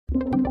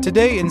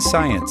Today in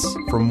Science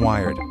from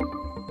Wired.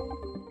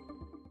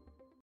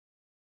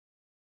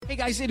 Hey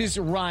guys, it is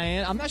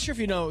Ryan. I'm not sure if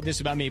you know this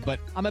about me, but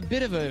I'm a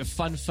bit of a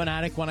fun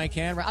fanatic when I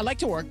can. I like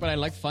to work, but I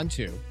like fun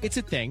too. It's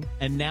a thing.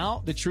 And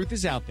now the truth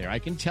is out there. I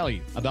can tell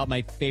you about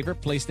my favorite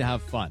place to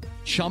have fun.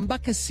 Chumba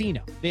Casino.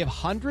 They have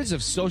hundreds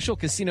of social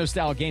casino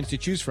style games to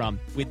choose from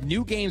with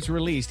new games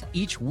released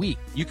each week.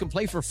 You can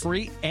play for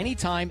free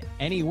anytime,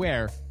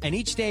 anywhere. And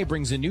each day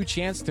brings a new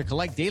chance to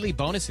collect daily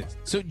bonuses.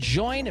 So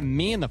join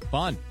me in the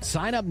fun.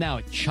 Sign up now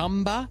at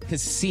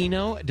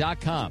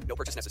ChumbaCasino.com. No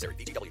purchase necessary.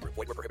 VGW Group.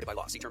 Void where prohibited by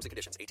law. See terms and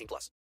conditions.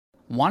 18+.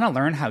 Want to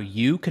learn how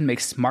you can make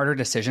smarter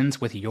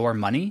decisions with your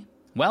money?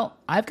 Well,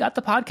 I've got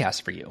the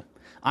podcast for you.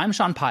 I'm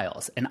Sean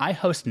Piles, and I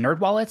host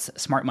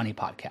NerdWallet's Smart Money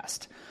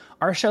Podcast.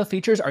 Our show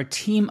features our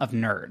team of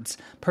nerds,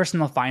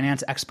 personal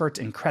finance experts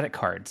in credit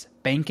cards,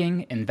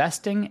 banking,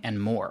 investing, and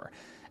more.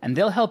 And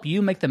they'll help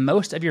you make the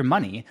most of your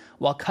money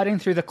while cutting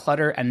through the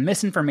clutter and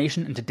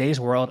misinformation in today's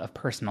world of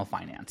personal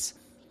finance.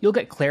 You'll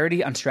get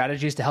clarity on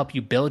strategies to help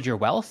you build your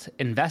wealth,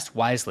 invest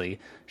wisely,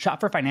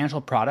 shop for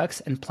financial products,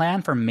 and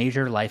plan for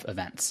major life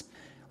events.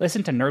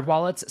 Listen to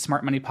NerdWallet's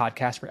Smart Money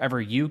Podcast wherever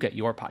you get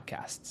your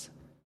podcasts.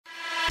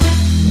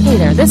 Hey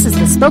there, this is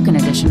the spoken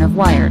edition of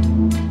Wired.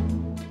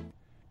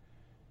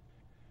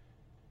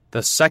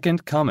 The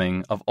Second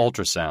Coming of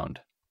Ultrasound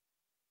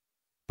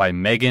by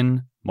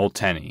Megan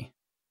Molteni.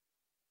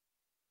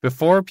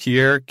 Before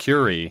Pierre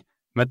Curie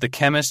met the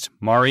chemist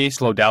Marie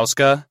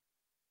Sklodowska,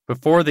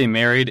 before they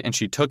married and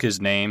she took his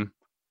name,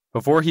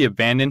 before he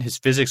abandoned his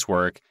physics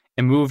work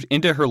and moved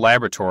into her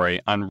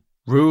laboratory on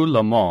Rue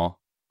Lhomond,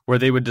 where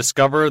they would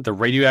discover the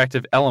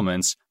radioactive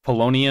elements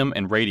polonium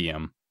and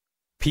radium,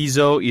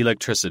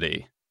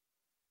 piezoelectricity.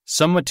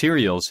 Some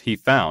materials he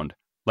found,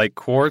 like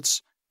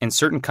quartz and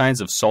certain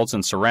kinds of salts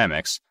and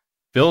ceramics,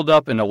 build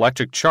up an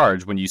electric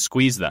charge when you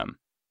squeeze them.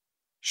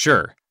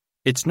 Sure,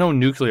 it's no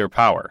nuclear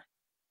power,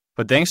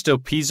 but thanks to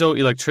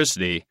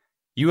piezoelectricity,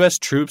 U.S.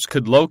 troops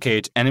could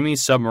locate enemy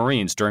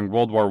submarines during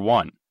World War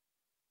I.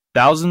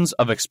 Thousands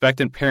of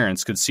expectant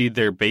parents could see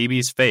their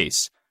baby's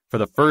face for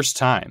the first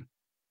time,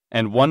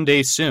 and one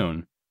day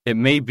soon, it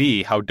may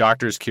be how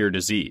doctors cure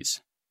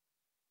disease.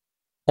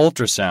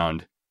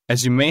 Ultrasound,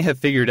 as you may have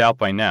figured out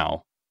by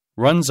now,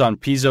 runs on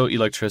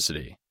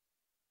piezoelectricity.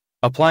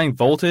 Applying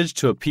voltage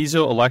to a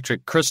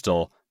piezoelectric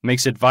crystal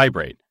makes it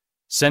vibrate,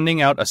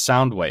 sending out a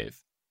sound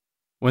wave.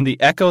 When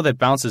the echo that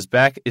bounces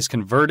back is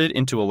converted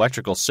into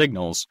electrical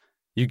signals,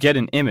 you get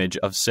an image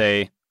of,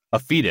 say, a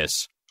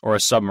fetus or a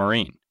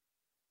submarine.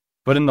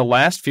 But in the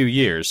last few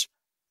years,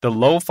 the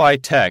lo-fi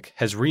tech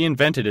has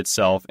reinvented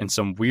itself in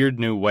some weird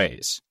new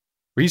ways.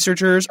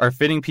 Researchers are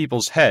fitting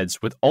people's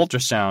heads with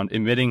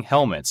ultrasound-emitting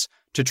helmets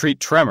to treat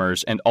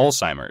tremors and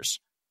Alzheimer's.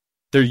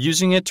 They're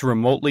using it to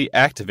remotely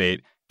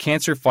activate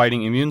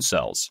cancer-fighting immune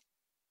cells.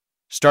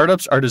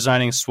 Startups are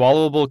designing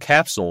swallowable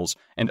capsules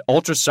and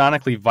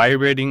ultrasonically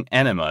vibrating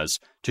enemas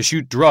to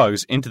shoot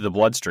drugs into the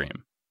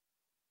bloodstream.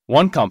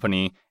 One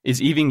company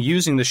is even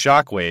using the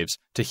shock waves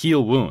to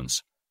heal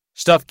wounds,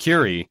 stuff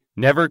Curie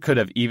never could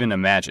have even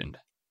imagined.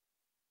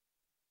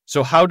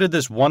 So how did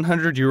this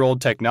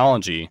 100-year-old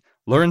technology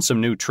learn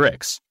some new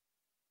tricks?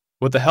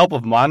 With the help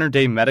of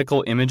modern-day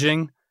medical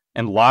imaging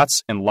and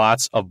lots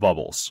of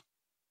bubbles.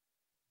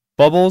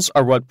 Bubbles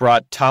are what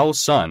brought Tao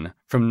Sun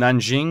from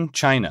Nanjing,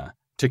 China,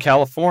 to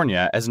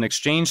California as an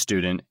exchange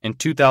student in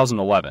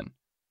 2011,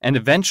 and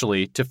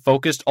eventually to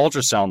Focused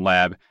Ultrasound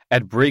Lab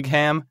at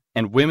Brigham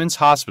and Women's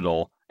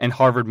Hospital and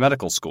Harvard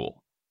Medical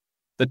School.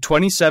 The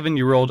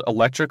 27-year-old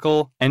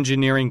electrical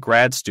engineering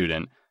grad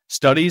student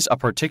studies a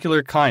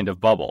particular kind of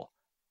bubble,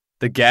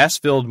 the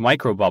gas-filled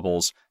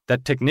microbubbles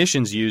that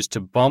technicians use to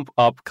bump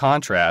up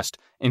contrast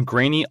in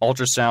grainy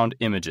ultrasound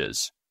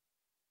images.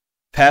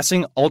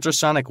 Passing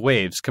ultrasonic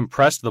waves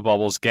compress the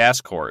bubble's gas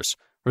cores,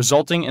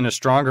 resulting in a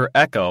stronger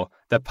echo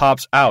that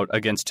pops out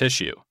against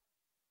tissue.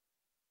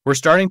 We're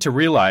starting to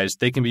realize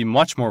they can be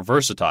much more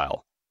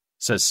versatile,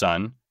 says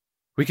Sun.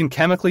 We can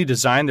chemically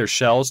design their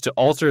shells to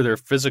alter their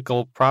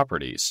physical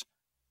properties,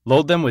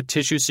 load them with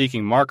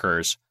tissue-seeking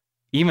markers,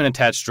 even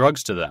attach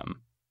drugs to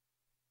them.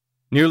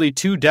 Nearly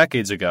 2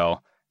 decades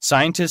ago,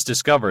 scientists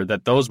discovered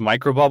that those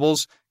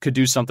microbubbles could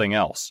do something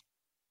else.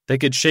 They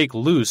could shake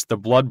loose the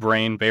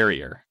blood-brain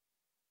barrier.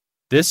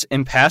 This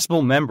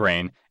impassable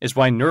membrane is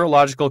why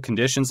neurological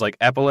conditions like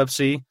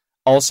epilepsy,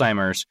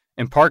 Alzheimer's,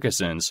 and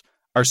Parkinson's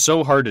are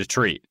so hard to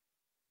treat.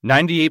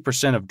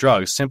 98% of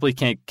drugs simply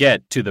can't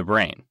get to the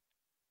brain.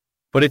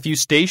 But if you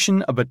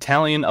station a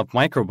battalion of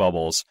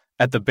microbubbles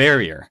at the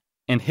barrier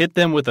and hit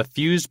them with a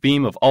fused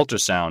beam of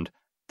ultrasound,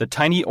 the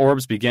tiny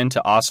orbs begin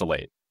to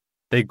oscillate.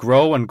 They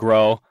grow and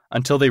grow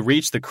until they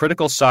reach the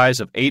critical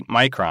size of 8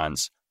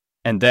 microns,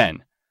 and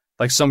then,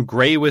 like some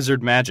gray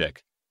wizard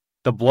magic,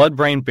 the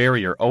blood-brain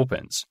barrier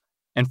opens,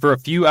 and for a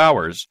few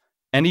hours,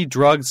 any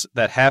drugs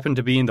that happen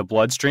to be in the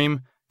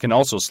bloodstream can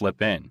also slip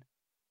in.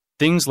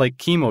 Things like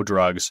chemo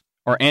drugs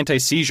or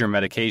anti-seizure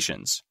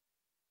medications.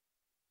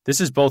 This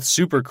is both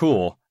super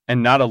cool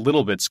and not a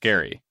little bit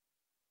scary.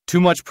 Too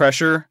much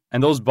pressure,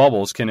 and those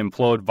bubbles can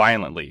implode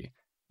violently,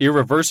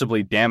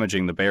 irreversibly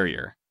damaging the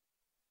barrier.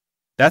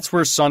 That's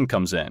where Sun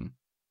comes in.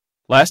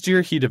 Last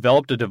year, he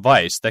developed a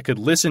device that could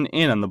listen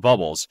in on the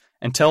bubbles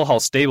and tell how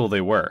stable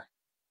they were.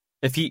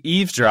 If he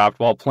eavesdropped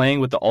while playing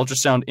with the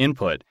ultrasound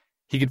input,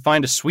 he could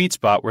find a sweet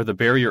spot where the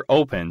barrier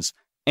opens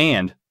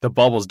and the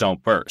bubbles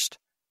don't burst.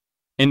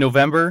 In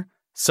November,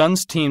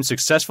 Sun's team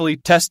successfully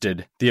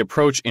tested the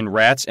approach in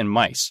rats and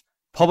mice,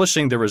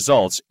 publishing the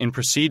results in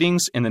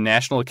Proceedings in the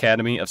National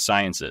Academy of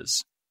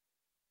Sciences.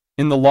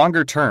 In the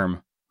longer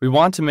term, we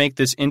want to make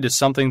this into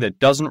something that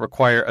doesn't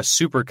require a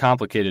super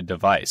complicated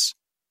device,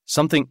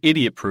 something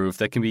idiot-proof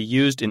that can be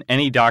used in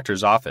any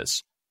doctor's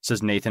office,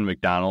 says Nathan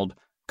McDonald,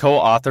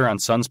 co-author on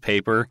Sun's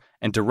paper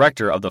and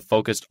director of the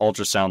Focused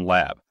Ultrasound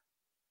Lab.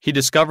 He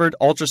discovered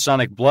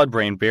ultrasonic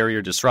blood-brain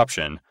barrier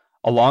disruption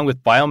along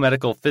with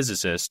biomedical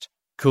physicist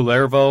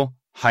Kullervo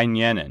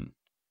Heinonen,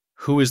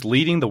 who is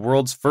leading the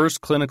world's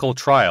first clinical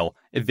trial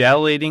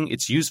evaluating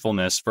its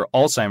usefulness for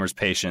Alzheimer's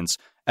patients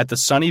at the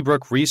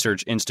Sunnybrook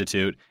Research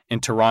Institute in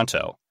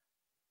Toronto.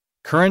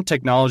 Current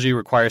technology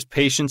requires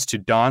patients to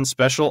don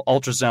special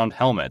ultrasound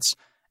helmets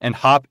and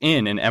hop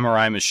in an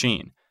MRI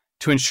machine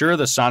to ensure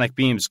the sonic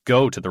beams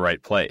go to the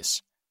right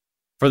place.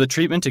 For the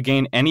treatment to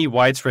gain any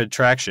widespread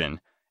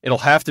traction, it'll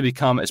have to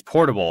become as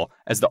portable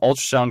as the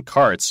ultrasound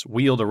carts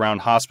wheeled around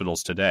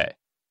hospitals today.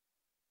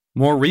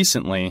 More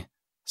recently,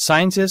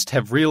 scientists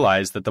have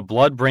realized that the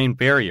blood-brain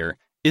barrier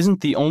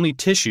isn't the only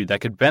tissue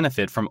that could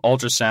benefit from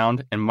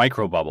ultrasound and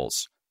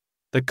microbubbles.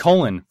 The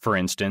colon, for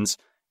instance,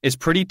 is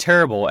pretty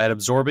terrible at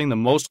absorbing the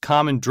most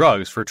common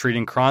drugs for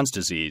treating Crohn's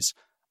disease,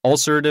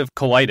 ulcerative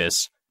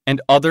colitis,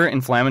 and other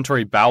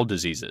inflammatory bowel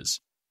diseases,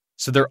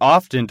 so they're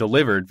often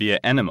delivered via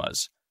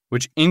enemas,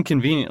 which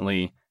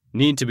inconveniently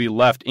need to be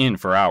left in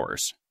for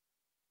hours.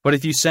 But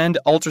if you send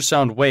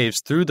ultrasound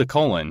waves through the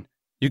colon,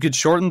 you could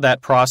shorten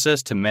that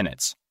process to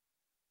minutes.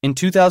 In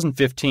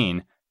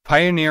 2015,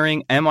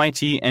 pioneering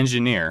MIT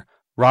engineer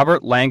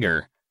Robert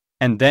Langer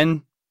and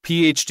then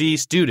PhD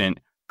student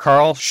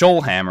Carl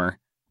Scholhammer,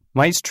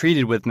 mice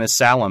treated with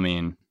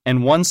mesalamine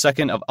and 1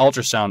 second of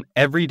ultrasound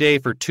every day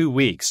for 2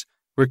 weeks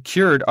were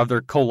cured of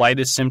their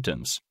colitis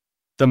symptoms.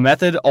 The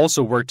method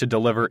also worked to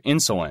deliver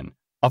insulin,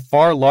 a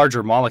far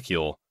larger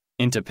molecule,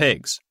 into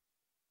pigs.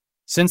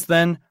 Since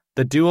then,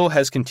 the duo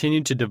has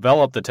continued to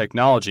develop the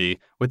technology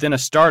within a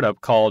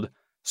startup called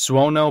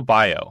Suono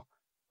Bio,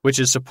 which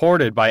is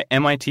supported by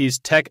MIT's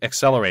tech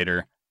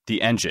accelerator,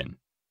 The Engine.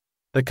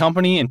 The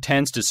company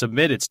intends to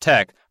submit its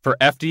tech for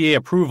FDA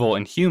approval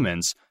in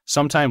humans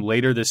sometime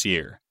later this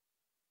year.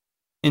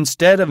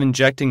 Instead of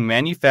injecting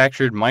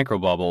manufactured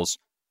microbubbles,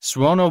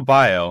 Suono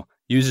Bio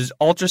uses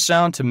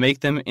ultrasound to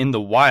make them in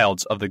the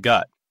wilds of the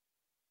gut.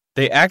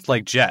 They act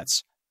like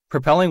jets,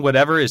 propelling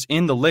whatever is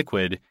in the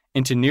liquid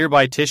into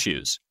nearby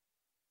tissues.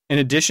 In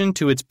addition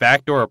to its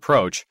backdoor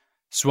approach,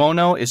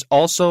 Suono is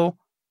also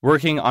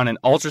working on an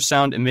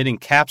ultrasound-emitting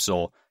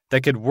capsule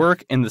that could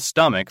work in the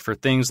stomach for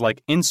things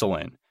like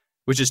insulin,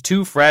 which is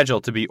too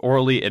fragile to be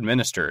orally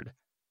administered,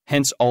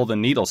 hence all the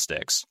needle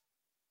sticks.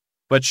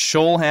 But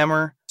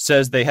Scholhammer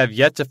says they have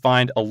yet to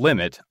find a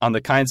limit on the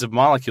kinds of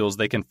molecules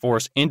they can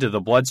force into the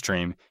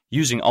bloodstream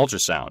using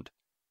ultrasound.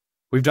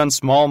 We've done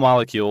small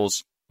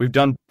molecules, we've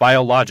done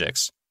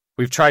biologics,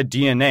 we've tried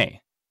DNA,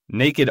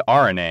 naked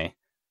RNA,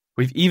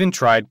 we've even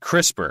tried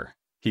CRISPR,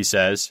 he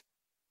says.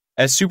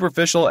 As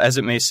superficial as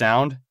it may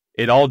sound,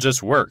 it all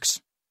just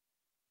works.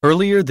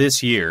 Earlier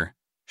this year,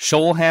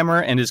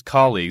 Scholhammer and his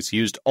colleagues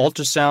used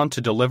ultrasound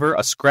to deliver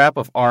a scrap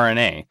of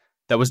RNA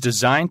that was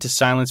designed to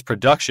silence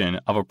production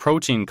of a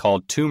protein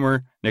called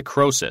tumor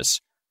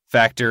necrosis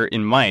factor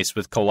in mice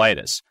with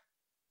colitis.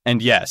 And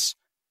yes,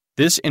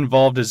 this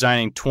involved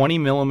designing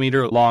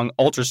 20mm long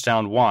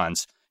ultrasound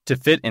wands to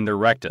fit in their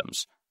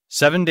rectums.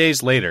 7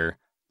 days later,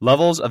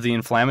 levels of the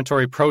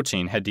inflammatory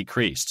protein had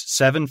decreased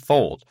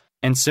 7-fold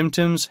and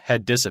symptoms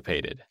had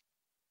dissipated.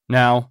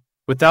 Now,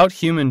 without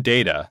human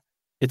data,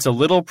 it's a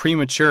little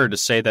premature to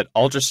say that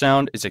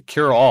ultrasound is a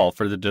cure-all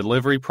for the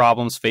delivery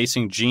problems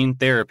facing gene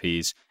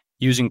therapies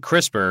using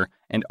CRISPR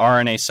and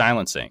RNA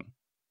silencing.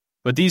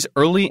 But these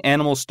early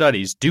animal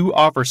studies do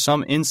offer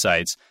some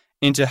insights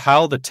into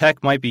how the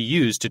tech might be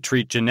used to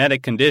treat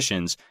genetic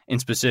conditions in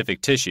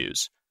specific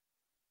tissues.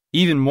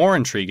 Even more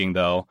intriguing,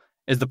 though,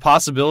 is the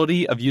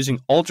possibility of using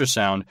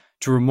ultrasound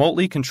to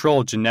remotely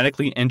control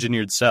genetically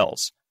engineered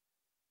cells.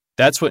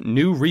 That's what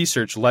new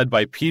research led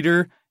by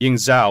Peter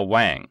Yingzhao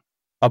Wang,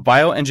 a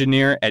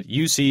bioengineer at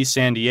UC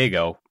San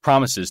Diego,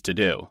 promises to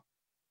do.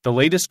 The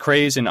latest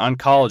craze in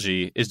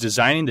oncology is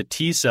designing the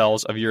T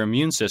cells of your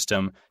immune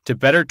system to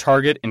better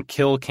target and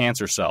kill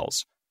cancer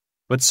cells.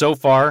 But so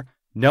far,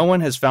 no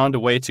one has found a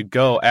way to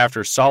go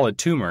after solid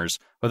tumors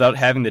without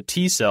having the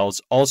T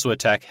cells also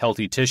attack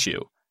healthy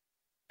tissue.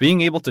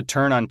 Being able to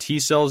turn on T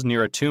cells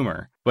near a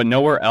tumor, but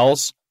nowhere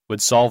else,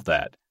 would solve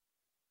that.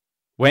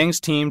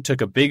 Wang's team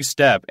took a big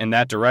step in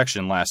that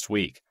direction last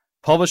week,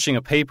 publishing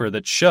a paper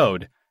that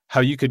showed how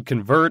you could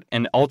convert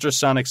an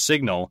ultrasonic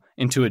signal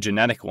into a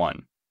genetic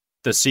one.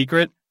 The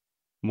secret?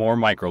 More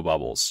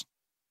microbubbles.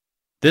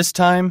 This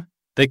time,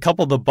 They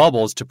couple the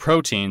bubbles to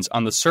proteins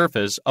on the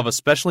surface of a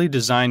specially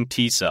designed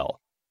T cell.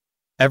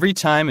 Every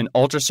time an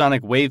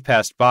ultrasonic wave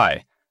passed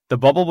by, the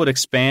bubble would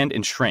expand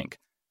and shrink,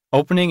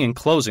 opening and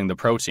closing the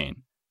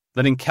protein,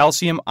 letting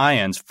calcium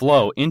ions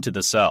flow into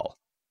the cell.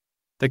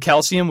 The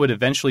calcium would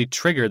eventually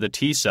trigger the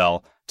T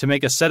cell to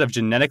make a set of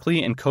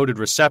genetically encoded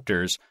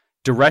receptors,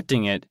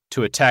 directing it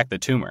to attack the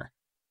tumor.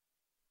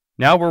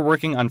 Now we're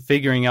working on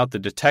figuring out the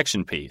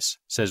detection piece,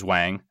 says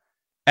Wang,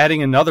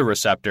 adding another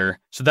receptor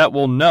so that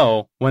we'll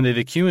know when they've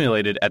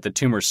accumulated at the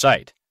tumor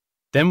site.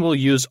 Then we'll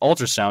use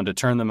ultrasound to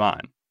turn them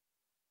on.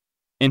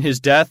 In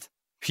his death,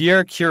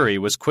 Pierre Curie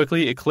was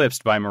quickly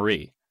eclipsed by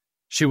Marie.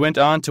 She went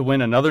on to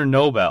win another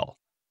Nobel,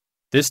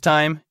 this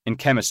time in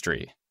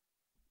chemistry.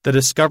 The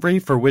discovery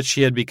for which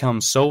she had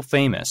become so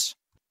famous,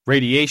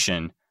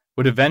 radiation,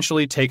 would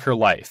eventually take her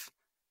life,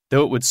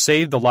 though it would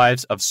save the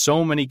lives of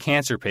so many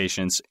cancer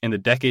patients in the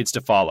decades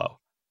to follow.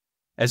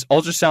 As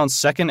ultrasound's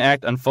second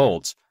act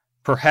unfolds,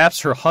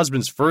 perhaps her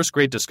husband's first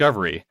great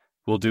discovery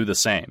will do the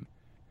same.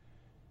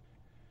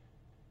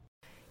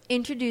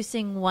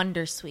 Introducing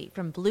Wondersuite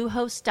from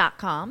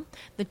Bluehost.com,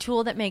 the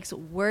tool that makes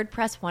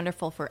WordPress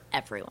wonderful for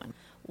everyone.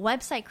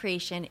 Website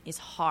creation is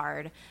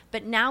hard,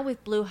 but now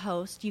with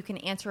Bluehost, you can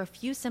answer a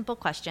few simple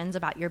questions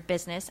about your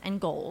business and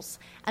goals,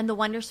 and the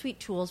Wondersuite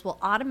tools will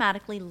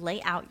automatically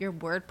lay out your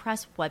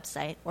WordPress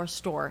website or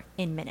store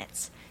in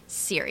minutes.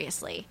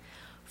 Seriously.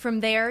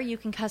 From there, you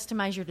can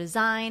customize your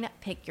design,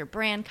 pick your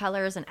brand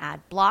colors, and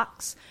add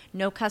blocks.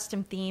 No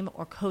custom theme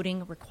or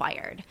coding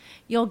required.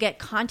 You'll get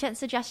content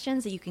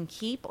suggestions that you can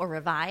keep or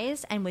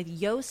revise, and with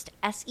Yoast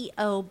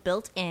SEO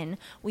built in,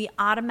 we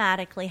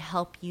automatically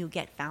help you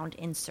get found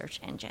in search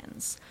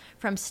engines.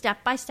 From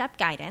step-by-step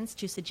guidance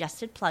to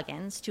suggested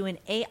plugins to an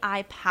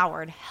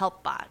AI-powered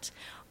help bot,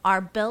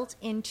 our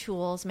built-in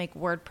tools make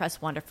WordPress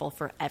wonderful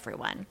for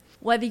everyone.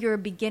 Whether you're a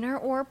beginner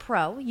or a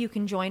pro, you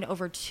can join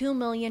over 2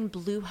 million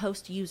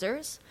Bluehost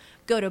users.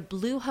 Go to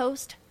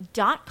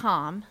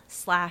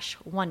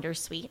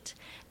bluehost.com/wondersuite.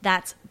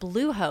 That's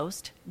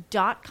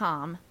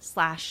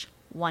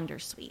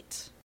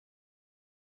bluehost.com/wondersuite.